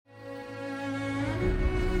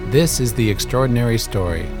This is The Extraordinary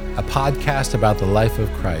Story, a podcast about the life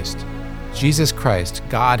of Christ. Jesus Christ,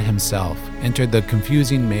 God Himself, entered the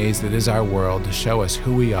confusing maze that is our world to show us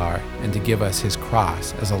who we are and to give us His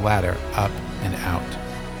cross as a ladder up and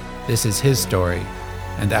out. This is His story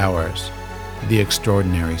and ours, The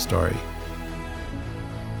Extraordinary Story.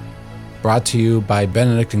 Brought to you by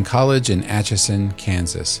Benedictine College in Atchison,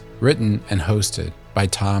 Kansas. Written and hosted by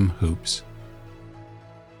Tom Hoops.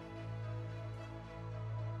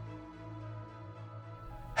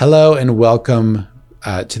 Hello and welcome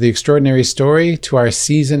to The Extraordinary Story, to our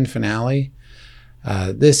season finale.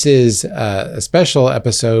 This is a special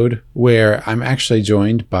episode where I'm actually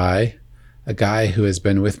joined by a guy who has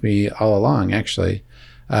been with me all along, actually.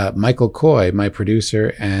 Michael Coy, my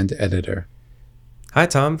producer and editor. Hi,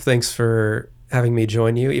 Tom. Thanks for having me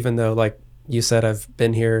join you, even though, like you said, I've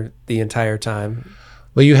been here the entire time.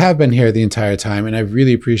 Well, you have been here the entire time, and I've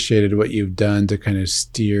really appreciated what you've done to kind of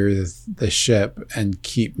steer the ship and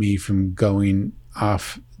keep me from going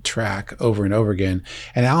off track over and over again.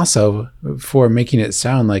 And also for making it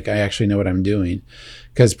sound like I actually know what I'm doing.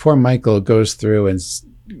 Because poor Michael goes through and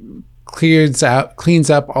cleans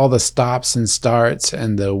up all the stops and starts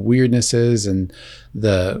and the weirdnesses and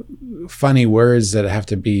the funny words that have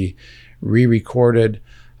to be re-recorded.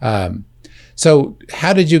 So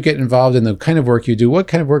how did you get involved in the kind of work you do? What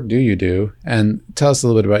kind of work do you do? And tell us a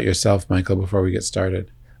little bit about yourself, Michael, before we get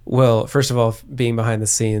started. Well, first of all, being behind the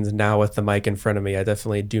scenes now with the mic in front of me, I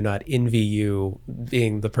definitely do not envy you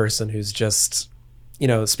being the person who's just,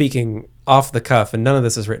 speaking off the cuff, and none of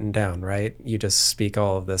this is written down, right? You just speak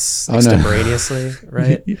all of this extemporaneously,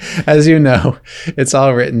 right? As you know, it's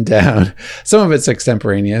all written down. Some of it's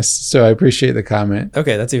extemporaneous, so I appreciate the comment.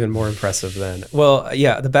 Okay, that's even more impressive then. Well,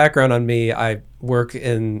 yeah, the background on me, I work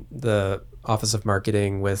in the Office of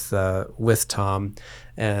Marketing with Tom,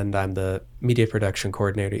 and I'm the media production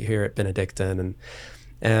coordinator here at Benedictine,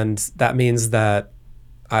 and that means that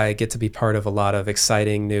I get to be part of a lot of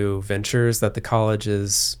exciting new ventures that the college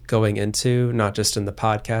is going into, not just in the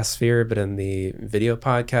podcast sphere, but in the video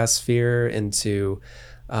podcast sphere, into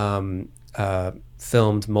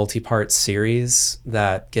filmed multi-part series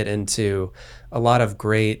that get into a lot of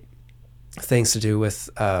great things to do with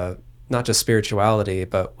not just spirituality,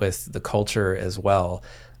 but with the culture as well,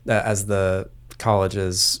 as the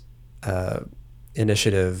college's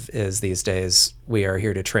initiative is these days. We are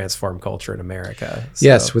here to transform culture in America. So.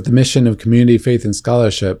 Yes, with the mission of community, faith, and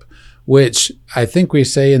scholarship, which I think we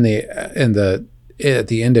say at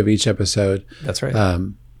the end of each episode. That's right.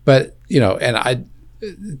 But and I,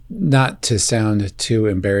 not to sound too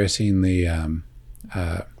embarrassingly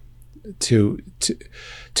too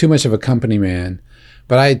much of a company man,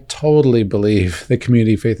 but I totally believe that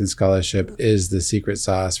community, faith, and scholarship is the secret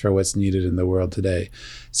sauce for what's needed in the world today.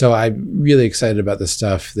 So I'm really excited about the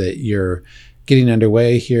stuff that you're getting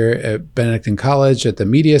underway here at Benedictine College at the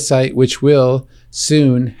media site, which will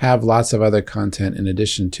soon have lots of other content in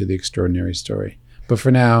addition to The Extraordinary Story. But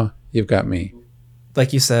for now, you've got me.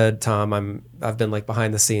 Like you said, Tom, I've been like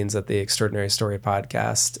behind the scenes at the Extraordinary Story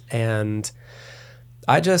podcast, and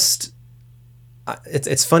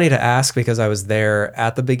it's funny to ask because I was there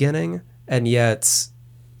at the beginning, and yet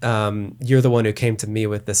you're the one who came to me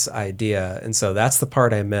with this idea. And so that's the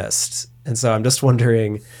part I missed. And so I'm just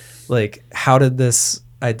wondering, like, how did the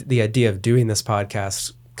idea of doing this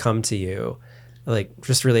podcast come to you? Like,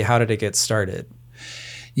 just really, how did it get started?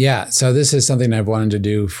 Yeah, so this is something I've wanted to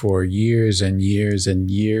do for years and years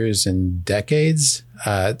and years and decades.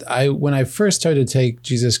 When I first started to take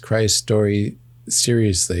Jesus Christ story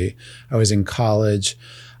seriously, I was in college.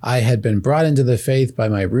 I had been brought into the faith by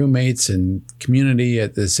my roommates and community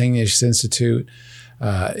at the St. Ignatius Institute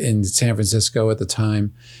in San Francisco at the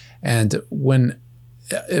time. And when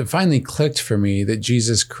it finally clicked for me that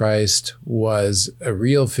Jesus Christ was a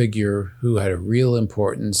real figure who had a real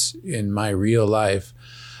importance in my real life,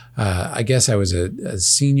 I guess I was a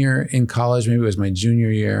senior in college, maybe it was my junior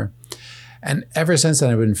year. And ever since then,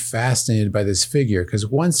 I've been fascinated by this figure, because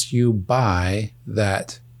once you buy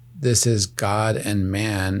that this is God and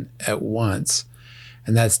man at once,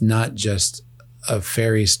 and that's not just a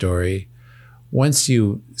fairy story, once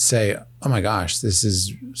you say, oh my gosh, this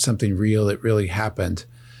is something real, it really happened,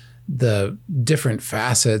 the different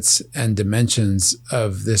facets and dimensions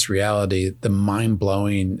of this reality, the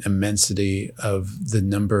mind-blowing immensity of the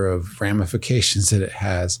number of ramifications that it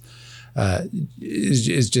has,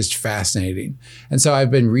 is just fascinating. And so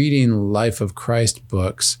I've been reading Life of Christ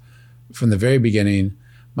books from the very beginning.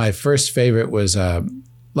 My first favorite was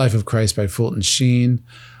Life of Christ by Fulton Sheen.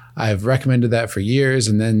 I've recommended that for years,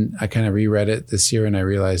 and then I kind of reread it this year, and I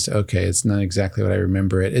realized, okay, it's not exactly what I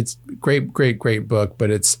remember it. It's great, great, great book,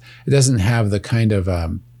 but it doesn't have the kind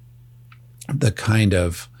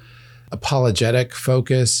of apologetic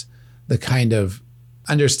focus, the kind of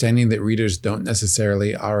understanding that readers don't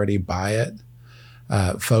necessarily already buy it,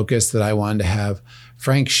 focus that I wanted to have.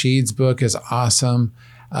 Frank Sheed's book is awesome.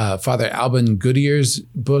 Father Alban Goodyear's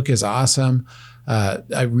book is awesome.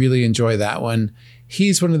 I really enjoy that one.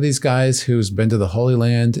 He's one of these guys who's been to the Holy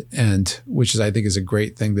Land, and which is, I think, is a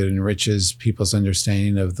great thing that enriches people's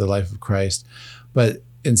understanding of the life of Christ. But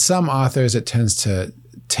in some authors, it tends to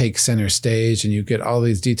take center stage, and you get all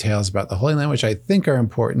these details about the Holy Land, which I think are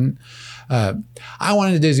important. I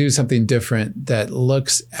wanted to do something different that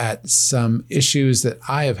looks at some issues that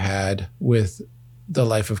I have had with the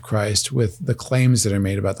life of Christ, with the claims that are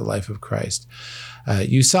made about the life of Christ.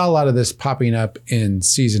 You saw a lot of this popping up in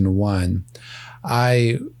season 1.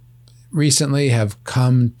 I recently have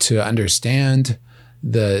come to understand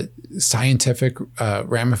the scientific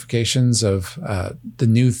ramifications of the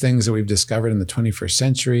new things that we've discovered in the 21st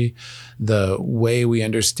century, the way we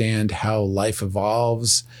understand how life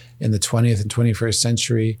evolves in the 20th and 21st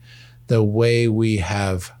century, the way we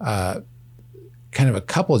have kind of a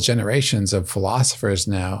couple of generations of philosophers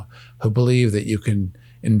now who believe that you can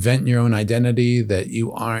invent your own identity, that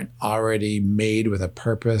you aren't already made with a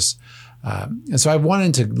purpose. And so I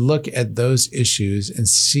wanted to look at those issues and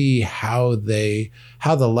see how the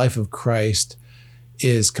life of Christ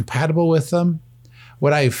is compatible with them.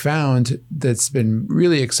 What I found that's been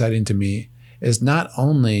really exciting to me is not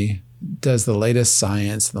only does the latest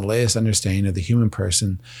science and the latest understanding of the human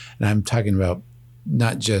person, and I'm talking about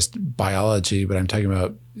not just biology, but I'm talking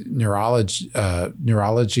about neurology,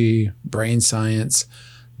 brain science,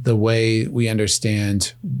 the way we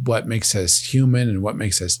understand what makes us human and what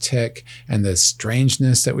makes us tick, and the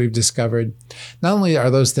strangeness that we've discovered. Not only are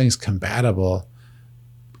those things compatible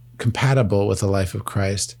with the life of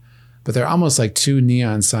Christ, but they're almost like two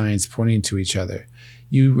neon signs pointing to each other.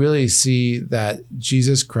 You really see that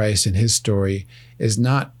Jesus Christ and his story is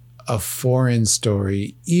not a foreign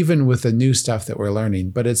story, even with the new stuff that we're learning,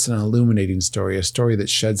 but it's an illuminating story, a story that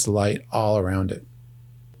sheds light all around it.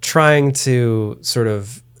 Trying to sort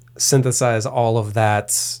of synthesize all of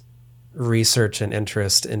that research and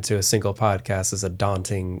interest into a single podcast is a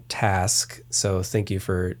daunting task. So thank you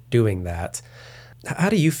for doing that. How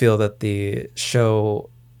do you feel that the show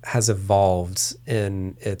has evolved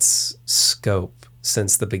in its scope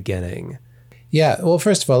since the beginning? Yeah, well,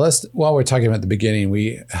 first of all, while we're talking about the beginning,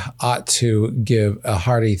 we ought to give a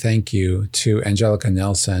hearty thank you to Angelica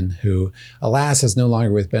Nelson, who, alas, is no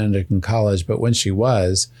longer with Benedictine College, but when she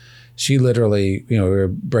was, she literally, we were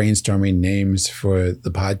brainstorming names for the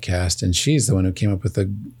podcast, and she's the one who came up with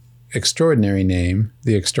the extraordinary name,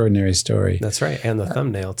 The Extraordinary Story. That's right, and the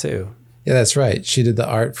thumbnail, too. Yeah, that's right. She did the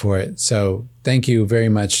art for it. So thank you very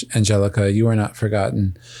much, Angelica. You are not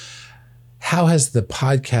forgotten. How has the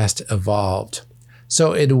podcast evolved?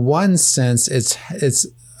 So in one sense, it's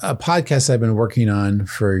a podcast I've been working on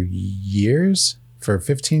for years, for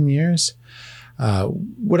 15 years.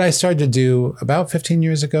 What I started to do about 15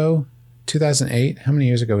 years ago, 2008, how many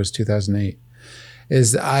years ago was 2008,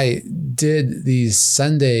 is I did these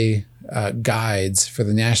Sunday guides for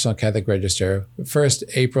the National Catholic Register. First,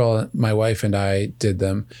 April, my wife and I did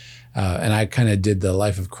them. And I kind of did the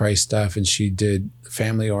Life of Christ stuff, and she did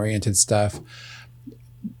family-oriented stuff.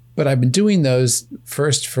 But I've been doing those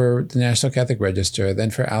first for the National Catholic Register,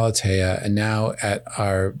 then for Aletheia, and now at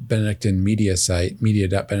our Benedictine media site,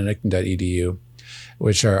 media.benedictine.edu,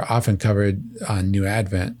 which are often covered on New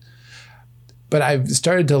Advent. But I've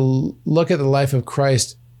started to look at the life of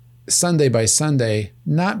Christ Sunday by Sunday,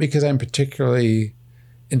 not because I'm particularly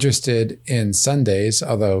interested in Sundays,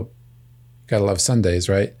 although gotta love Sundays,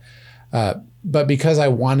 right? But because I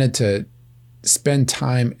wanted to spend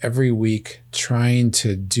time every week trying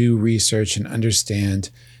to do research and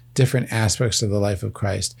understand different aspects of the life of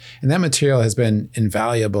Christ. And that material has been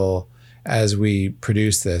invaluable as we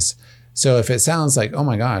produce this. So if it sounds like, oh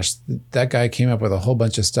my gosh, that guy came up with a whole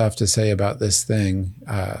bunch of stuff to say about this thing.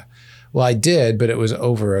 Well, I did, but it was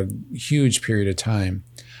over a huge period of time.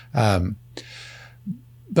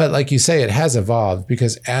 But like you say, it has evolved,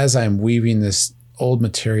 because as I'm weaving this old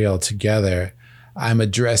material together, I'm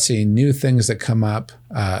addressing new things that come up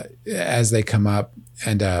as they come up.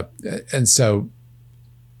 And so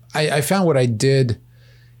I found what I did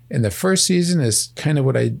in the first season is kind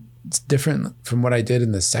of it's different from what I did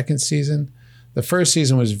in the second season. The first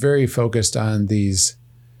season was very focused on these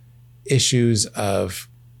issues of,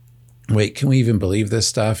 wait, can we even believe this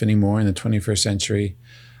stuff anymore in the 21st century?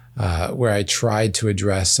 where I tried to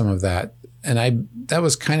address some of that. And that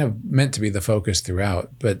was kind of meant to be the focus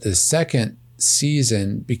throughout. But the second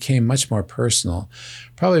season became much more personal,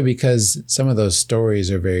 probably because some of those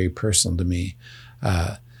stories are very personal to me.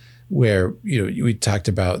 Where, we talked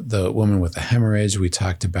about the woman with the hemorrhage, we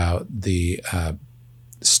talked about the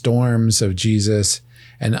storms of Jesus,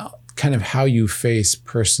 and kind of how you face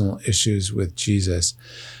personal issues with Jesus.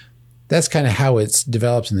 That's kind of how it's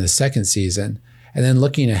developed in the second season. And then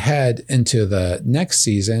looking ahead into the next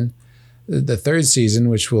season, the third season,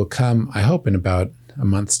 which will come, I hope, in about a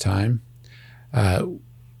month's time,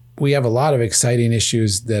 we have a lot of exciting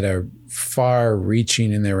issues that are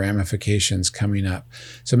far-reaching in their ramifications coming up.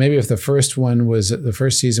 So maybe if the first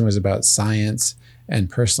season was about science and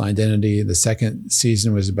personal identity, the second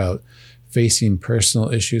season was about facing personal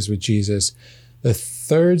issues with Jesus, the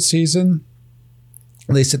third season,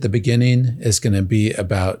 at least at the beginning, is going to be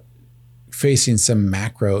about facing some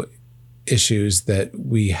macro issues that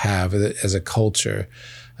we have as a culture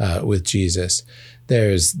with Jesus.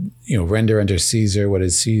 There's, render unto Caesar what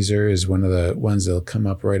is Caesar is one of the ones that'll come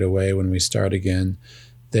up right away when we start again.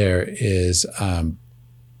 There is the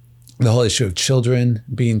whole issue of children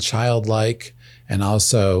being childlike, and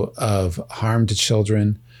also of harm to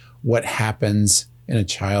children. What happens in a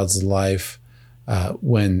child's life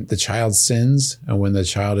when the child sins, and when the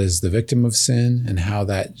child is the victim of sin, and how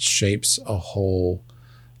that shapes a whole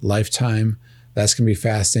lifetime. That's going to be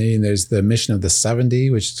fascinating. There's the mission of the 70,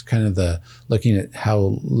 which is kind of looking at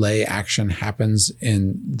how lay action happens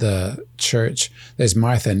in the church. There's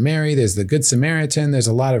Martha and Mary. There's the Good Samaritan. There's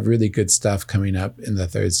a lot of really good stuff coming up in the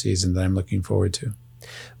third season that I'm looking forward to.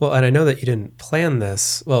 Well, and I know that you didn't plan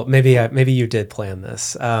this. Well, maybe you did plan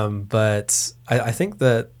this, but I think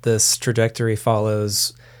that this trajectory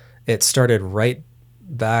follows. It started right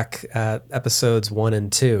back at episodes 1 and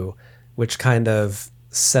 2, which kind of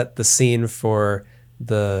set the scene for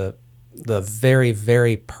the very,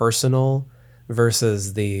 very personal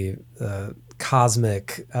versus the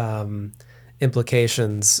cosmic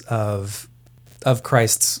implications of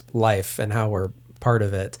Christ's life and how we're part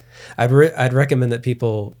of it. I'd recommend that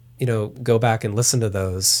people go back and listen to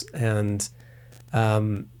those, and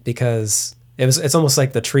because it's almost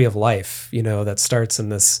like the tree of life, that starts in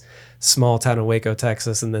this small town in Waco,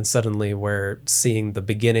 Texas, and then suddenly we're seeing the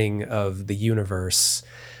beginning of the universe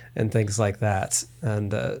and things like that.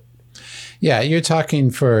 And yeah, you're talking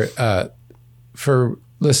for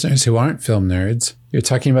listeners who aren't film nerds. You're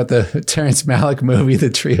talking about the Terrence Malick movie, The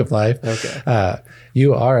Tree of Life. Okay.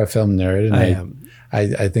 You are a film nerd, and I am.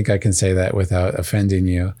 I think I can say that without offending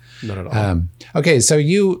you. Not at all. Okay, so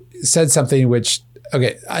you said something which,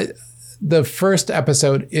 the first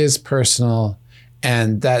episode is personal,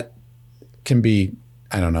 and that can be,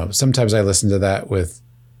 I don't know, sometimes I listen to that with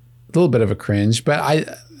a little bit of a cringe, but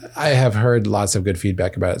I have heard lots of good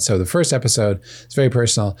feedback about it. So the first episode is very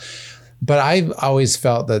personal, but I've always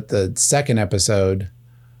felt that the second episode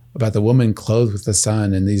about the woman clothed with the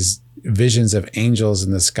sun and these visions of angels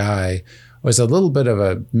in the sky was a little bit of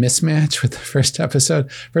a mismatch with the first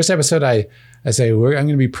episode. First episode, I say, I'm going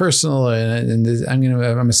to be personal, and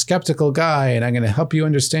I'm a skeptical guy, and I'm going to help you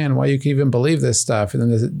understand why you can even believe this stuff.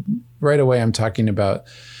 And then right away, I'm talking about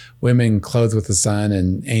women clothed with the sun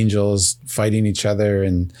and angels fighting each other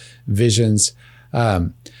and visions.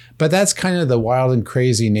 But that's kind of the wild and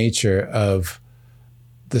crazy nature of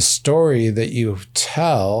the story that you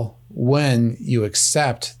tell when you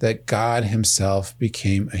accept that God himself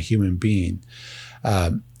became a human being.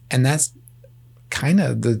 And that's kind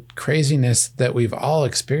of the craziness that we've all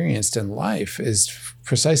experienced in life, is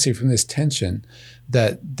precisely from this tension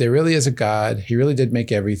that there really is a God. He really did make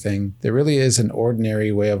everything. There really is an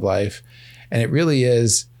ordinary way of life. And it really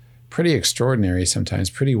is pretty extraordinary sometimes,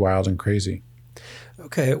 pretty wild and crazy.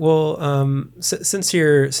 Okay, well, since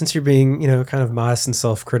you're being kind of modest and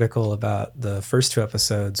self-critical about the first 2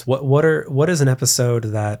 episodes, what is an episode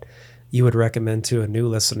that you would recommend to a new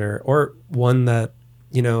listener, or one that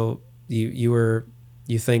you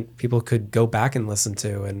think people could go back and listen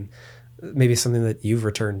to, and maybe something that you've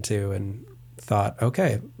returned to and thought,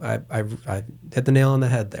 okay, I hit the nail on the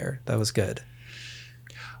head there. That was good.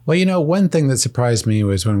 Well, one thing that surprised me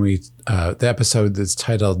was when the episode that's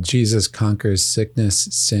titled Jesus Conquers Sickness,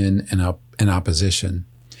 Sin, and Opposition.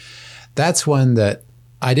 That's one that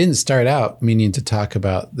I didn't start out meaning to talk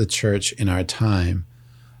about the church in our time,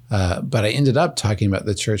 but I ended up talking about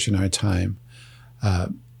the church in our time.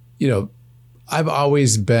 I've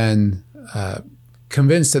always been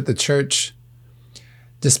convinced that the church,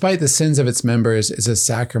 despite the sins of its members, is a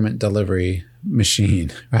sacrament delivery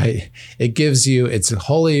machine, right? It gives you, it's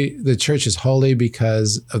holy. The church is holy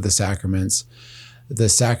because of the sacraments. The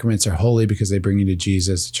sacraments are holy because they bring you to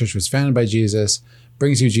Jesus. The church was founded by Jesus,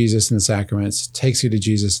 brings you Jesus in the sacraments, takes you to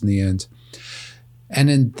Jesus in the end. And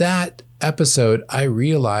in that episode, I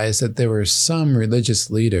realized that there were some religious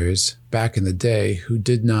leaders back in the day who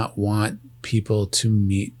did not want people to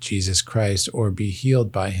meet Jesus Christ or be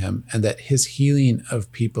healed by him, and that his healing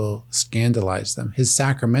of people scandalized them. His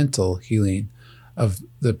sacramental healing of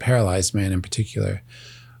the paralyzed man in particular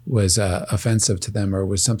was offensive to them, or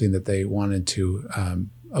was something that they wanted to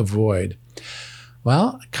avoid.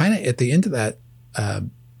 Well, kind of at the end of that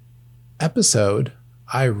episode,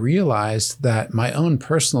 I realized that my own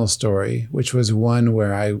personal story, which was one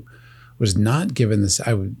where I was not given this,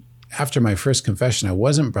 after my first confession, I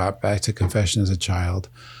wasn't brought back to confession as a child.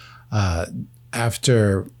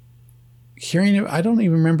 After hearing it, I don't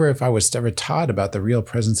even remember if I was ever taught about the real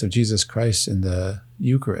presence of Jesus Christ in the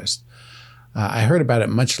Eucharist. I heard about it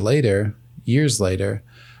much later, years later.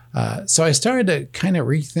 So I started to kind of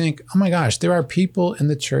rethink, oh my gosh, there are people in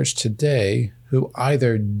the church today who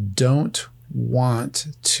either don't want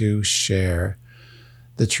to share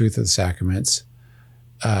the truth of the sacraments,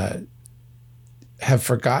 have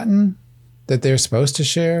forgotten that they're supposed to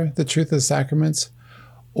share the truth of the sacraments,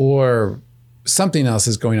 or something else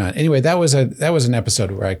is going on. Anyway, that was an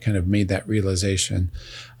episode where I kind of made that realization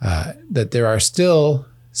that there are still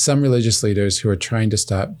some religious leaders who are trying to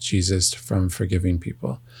stop Jesus from forgiving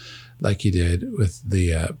people, like he did with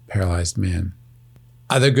the paralyzed man.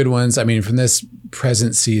 Other good ones, I mean, from this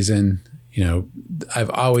present season, I've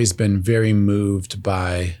always been very moved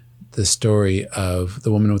by the story of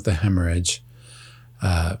the woman with the hemorrhage.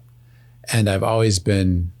 And I've always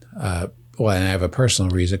been, and I have a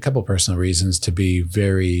couple personal reasons to be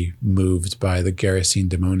very moved by the Gerasene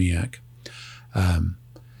demoniac.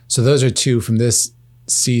 So those are two from this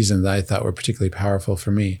season that I thought were particularly powerful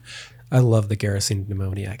for me. I love the Gerasene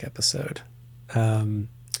demoniac episode.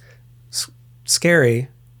 Scary,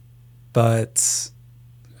 but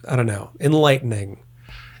I don't know, enlightening.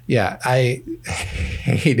 Yeah, I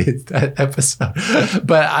hated that episode,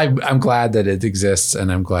 but I'm glad that it exists,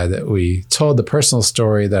 and I'm glad that we told the personal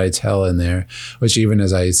story that I tell in there, which even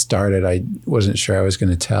as I started, I wasn't sure I was going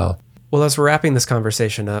to tell. Well, as we're wrapping this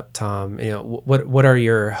conversation up, Tom, what are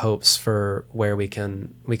your hopes for where we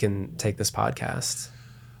can take this podcast?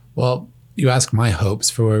 Well, you ask my hopes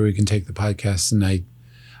for where we can take the podcast, and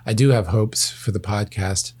I do have hopes for the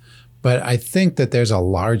podcast. But I think that there's a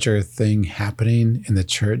larger thing happening in the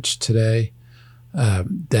church today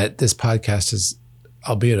that this podcast is,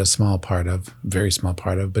 albeit a small part of, very small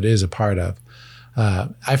part of, but is a part of.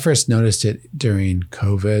 I first noticed it during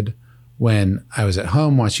COVID when I was at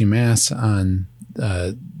home watching Mass on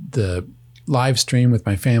the live stream with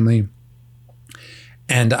my family.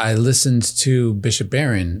 And I listened to Bishop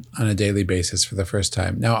Barron on a daily basis for the first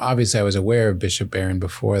time. Now, obviously, I was aware of Bishop Barron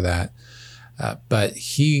before that. But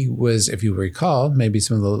he was, if you recall, maybe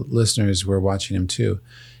some of the listeners were watching him too,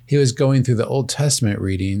 he was going through the Old Testament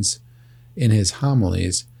readings in his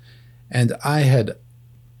homilies. And I had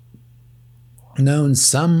known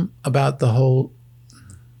some about the whole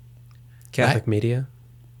Catholic media.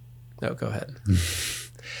 No, go ahead.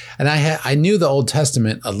 And I knew the Old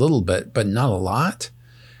Testament a little bit, but not a lot.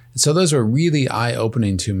 So those were really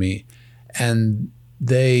eye-opening to me. And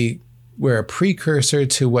they were a precursor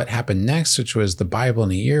to what happened next, which was the Bible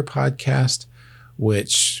in a Year podcast,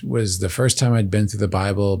 which was the first time I'd been through the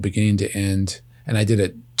Bible beginning to end. And I did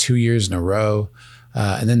it 2 years in a row.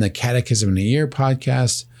 And then the Catechism in a Year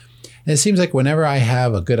podcast. And it seems like whenever I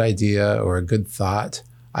have a good idea or a good thought,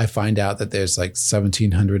 I find out that there's like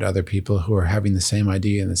 1,700 other people who are having the same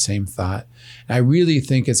idea and the same thought. And I really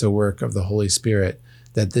think it's a work of the Holy Spirit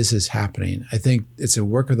that this is happening. I think it's a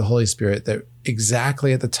work of the Holy Spirit that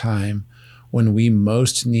exactly at the time when we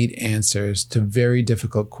most need answers to very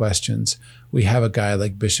difficult questions, we have a guy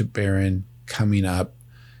like Bishop Barron coming up,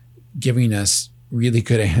 giving us really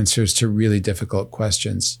good answers to really difficult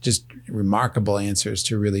questions, just remarkable answers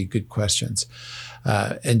to really good questions.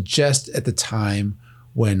 And just at the time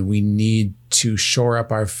when we need to shore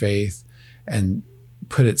up our faith and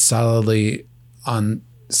put it solidly on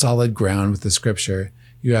solid ground with the scripture,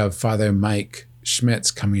 you have Father Mike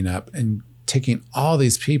Schmitz coming up and taking all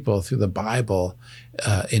these people through the Bible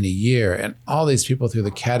in a year and all these people through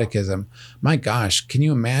the catechism. My gosh, can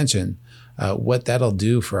you imagine what that'll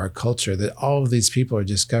do for our culture, that all of these people are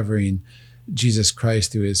discovering Jesus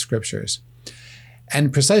Christ through his scriptures?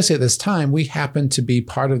 And precisely at this time, we happen to be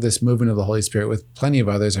part of this movement of the Holy Spirit with plenty of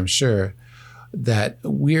others, I'm sure, that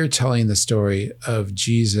we're telling the story of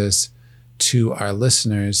Jesus to our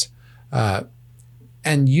listeners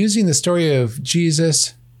and using the story of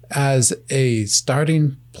Jesus as a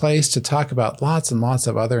starting place to talk about lots and lots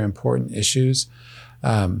of other important issues.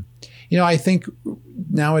 I think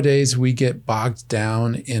nowadays we get bogged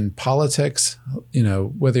down in politics,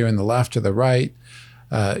 whether you're in the left or the right.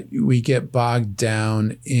 We get bogged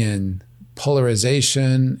down in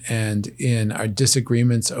polarization and in our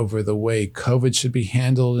disagreements over the way COVID should be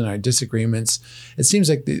handled and our disagreements. It seems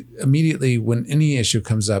like immediately when any issue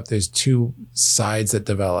comes up, there's two sides that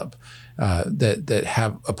develop that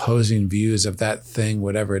have opposing views of that thing,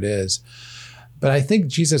 whatever it is. But I think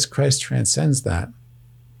Jesus Christ transcends that.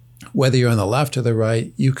 Whether you're on the left or the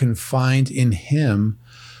right, you can find in him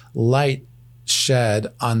light shed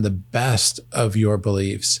on the best of your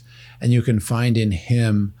beliefs. And you can find in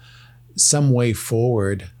him some way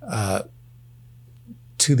forward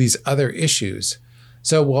to these other issues.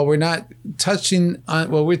 So while we're not touching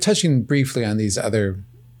on, we're touching briefly on these other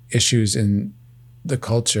issues in the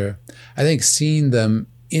culture, I think seeing them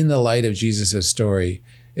in the light of Jesus' story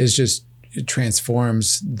it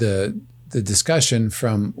transforms the discussion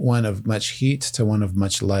from one of much heat to one of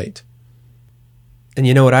much light. And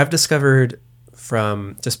what I've discovered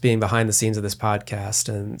from just being behind the scenes of this podcast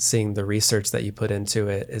and seeing the research that you put into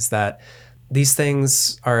it is that these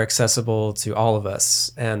things are accessible to all of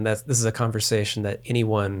us. And that this is a conversation that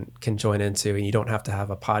anyone can join into, and you don't have to have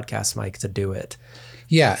a podcast mic to do it.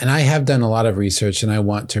 Yeah. And I have done a lot of research, and I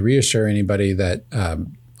want to reassure anybody that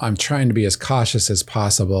I'm trying to be as cautious as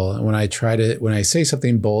possible. And when I say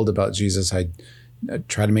something bold about Jesus, I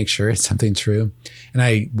try to make sure it's something true. And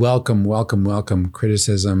I welcome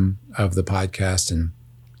criticism of the podcast, and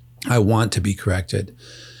I want to be corrected.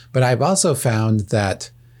 But I've also found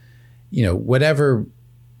that, whatever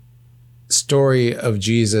story of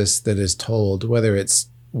Jesus that is told, whether it's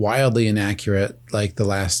wildly inaccurate, like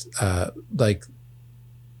like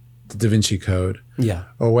the Da Vinci Code, yeah,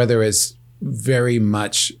 or whether it's very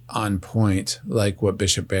much on point, like what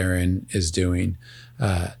Bishop Barron is doing,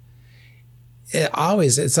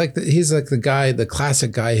 it's like he's like the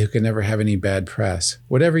classic guy who can never have any bad press.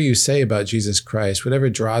 Whatever you say about Jesus Christ, whatever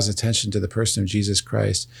draws attention to the person of Jesus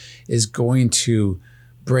Christ, is going to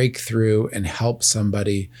break through and help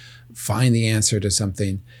somebody find the answer to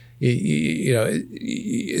something.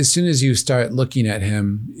 As soon as you start looking at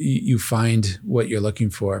him, you find what you're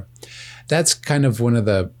looking for. That's kind of one of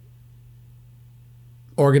the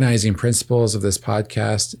organizing principles of this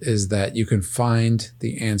podcast, is that you can find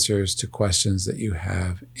the answers to questions that you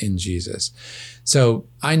have in Jesus. So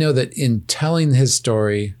I know that in telling his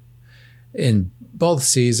story in both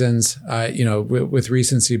seasons, with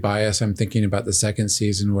recency bias, I'm thinking about the second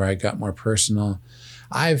season where I got more personal.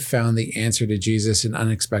 I've found the answer to Jesus in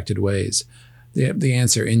unexpected ways. The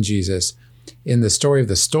answer in Jesus. In the story of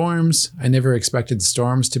the storms, I never expected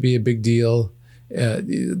storms to be a big deal.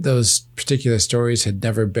 Those particular stories had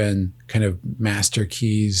never been kind of master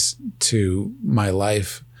keys to my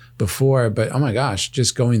life before, but oh my gosh,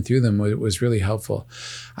 just going through them was really helpful.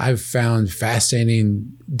 I've found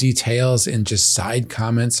fascinating details in just side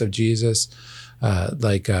comments of Jesus,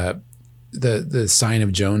 like the sign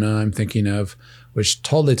of Jonah I'm thinking of, which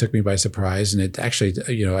totally took me by surprise. And it actually,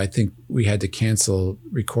 I think we had to cancel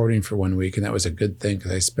recording for 1 week, and that was a good thing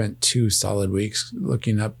because I spent 2 solid weeks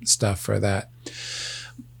looking up stuff for that.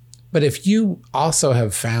 But if you also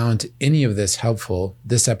have found any of this helpful,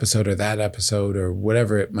 this episode or that episode or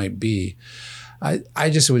whatever it might be, I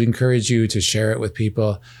just would encourage you to share it with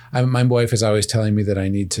people. My wife is always telling me that I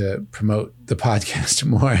need to promote the podcast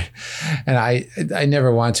more, and I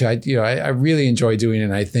never want to. I really enjoy doing it,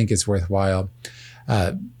 and I think it's worthwhile.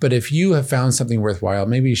 But if you have found something worthwhile,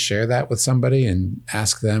 maybe share that with somebody and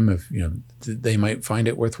ask them if they might find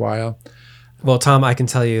it worthwhile. Well, Tom, I can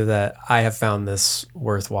tell you that I have found this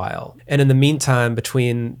worthwhile. And in the meantime,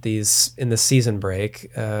 in the season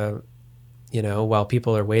break, while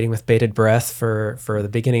people are waiting with bated breath for the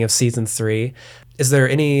beginning of season 3, is there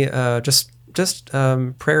any just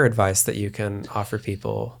prayer advice that you can offer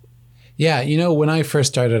people? Yeah, when I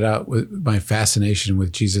first started out with my fascination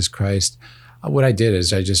with Jesus Christ, what I did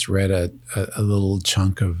is I just read a little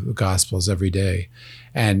chunk of the Gospels every day.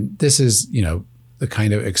 And this is, the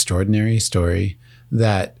kind of extraordinary story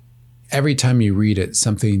that every time you read it,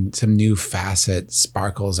 some new facet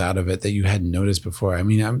sparkles out of it that you hadn't noticed before. I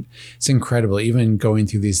mean, it's incredible. Even going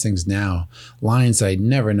through these things now, lines I'd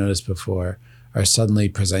never noticed before are suddenly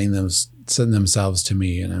presenting themselves to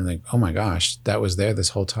me. And I'm like, oh my gosh, that was there this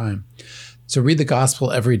whole time. So read the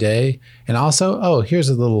gospel every day. And also, here's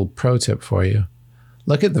a little pro tip for you.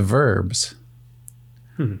 Look at the verbs.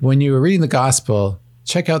 When you were reading the gospel,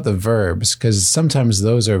 check out the verbs, because sometimes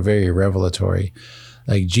those are very revelatory.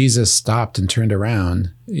 Like Jesus stopped and turned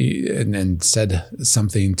around and said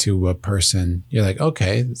something to a person. You're like,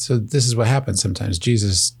 okay, so this is what happens sometimes.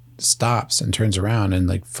 Jesus stops and turns around and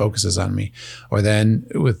like focuses on me. Or then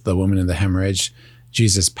with the woman in the hemorrhage,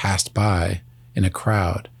 Jesus passed by in a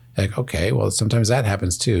crowd. Like, okay, well, sometimes that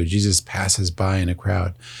happens too. Jesus passes by in a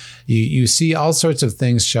crowd. You see all sorts of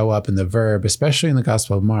things show up in the verb, especially in the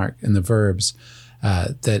Gospel of Mark, in the verbs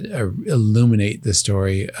that illuminate the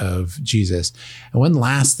story of Jesus. And one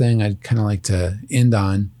last thing I'd kind of like to end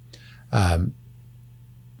on,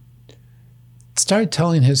 start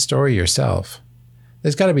telling his story yourself.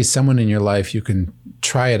 There's got to be someone in your life you can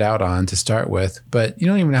try it out on to start with, but you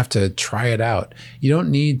don't even have to try it out. You don't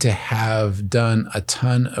need to have done a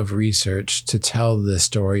ton of research to tell the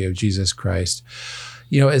story of Jesus Christ.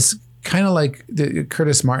 You know, it's kind of like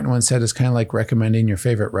Curtis Martin once said, it's kind of like recommending your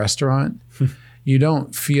favorite restaurant. You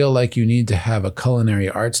don't feel like you need to have a culinary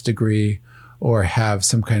arts degree or have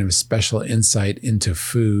some kind of special insight into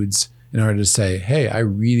foods in order to say, hey, I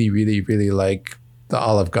really, really, really like the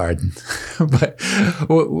Olive Garden. But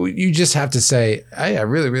you just have to say, I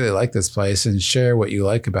really, really like this place, and share what you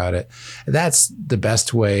like about it. That's the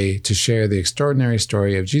best way to share the extraordinary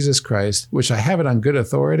story of Jesus Christ, which I have it on good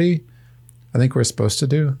authority. I think we're supposed to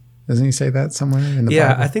do. Doesn't he say that somewhere in the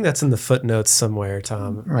Bible? I think that's in the footnotes somewhere,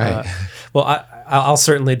 Tom. Right. Well, I'll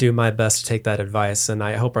certainly do my best to take that advice, and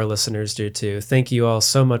I hope our listeners do too. Thank you all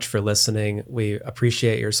so much for listening. We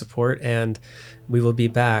appreciate your support, and we will be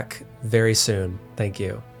back very soon. Thank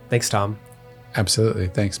you. Thanks, Tom. Absolutely.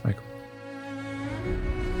 Thanks, Michael.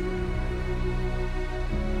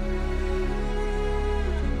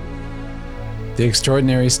 The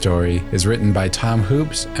Extraordinary Story is written by Tom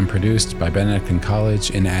Hoops and produced by Benedictine College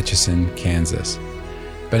in Atchison, Kansas.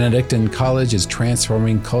 Benedictine College is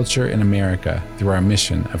transforming culture in America through our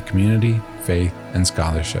mission of community, faith, and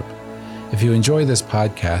scholarship. If you enjoy this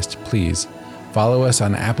podcast, please follow us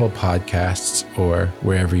on Apple Podcasts or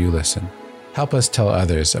wherever you listen. Help us tell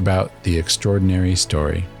others about the extraordinary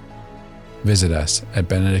story. Visit us at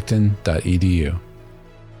benedictine.edu.